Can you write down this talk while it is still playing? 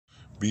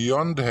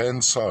beyond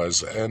hand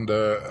size, and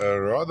a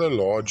rather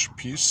large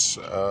piece,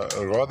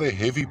 a rather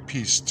heavy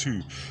piece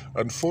too.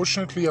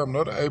 Unfortunately, I'm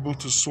not able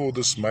to saw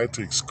this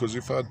matrix, because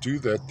if I do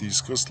that,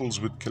 these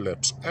crystals would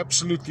collapse.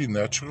 Absolutely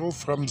natural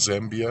from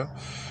Zambia.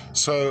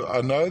 So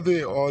I know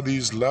there are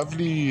these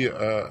lovely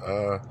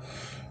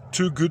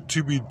too good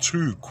to be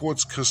true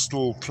quartz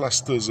crystal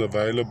clusters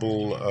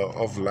available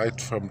of late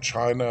from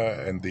China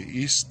and the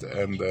East,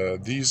 and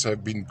these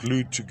have been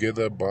glued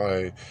together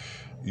by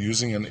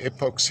using an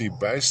epoxy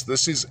base.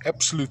 This is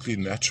absolutely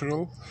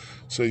natural.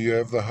 So you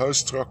have the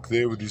host rock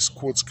there with these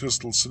quartz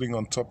crystals sitting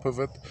on top of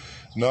it.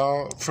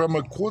 Now, from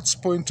a quartz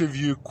point of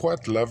view,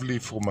 quite lovely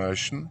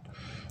formation.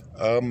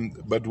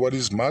 But what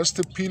is most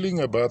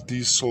appealing about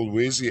these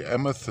Solwezi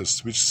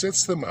amethysts, which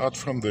sets them out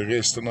from the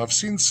rest, and I've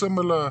seen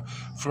similar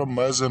from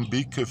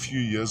Mozambique a few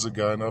years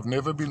ago, and I've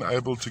never been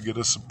able to get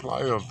a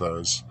supply of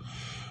those,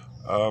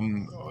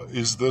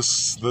 is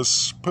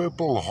this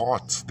purple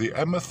heart, the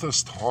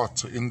amethyst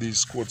heart in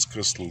these quartz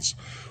crystals.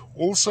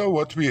 Also,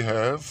 what we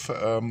have,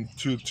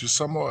 to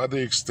some or other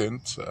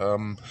extent,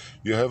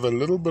 you have a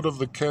little bit of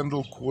the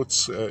candle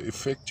quartz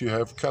effect. You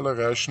have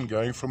coloration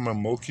going from a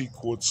milky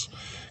quartz,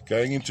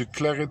 going into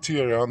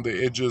clarity around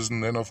the edges,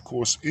 and then, of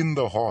course, in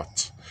the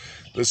heart.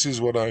 This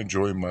is what I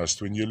enjoy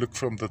most when you look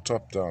from the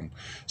top down.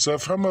 So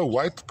from a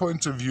weight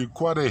point of view,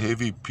 quite a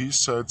heavy piece,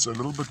 so it's a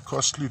little bit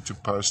costly to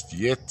post,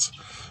 yet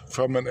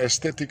from an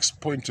aesthetics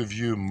point of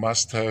view,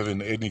 must have in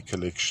any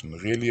collection.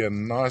 Really a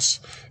nice,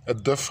 a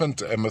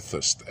different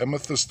amethyst.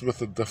 Amethyst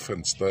with a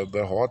difference,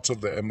 the heart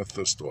of the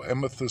amethyst, or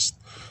amethyst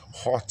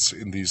hearts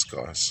in these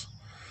guys.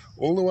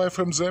 All the way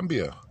from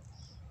Zambia.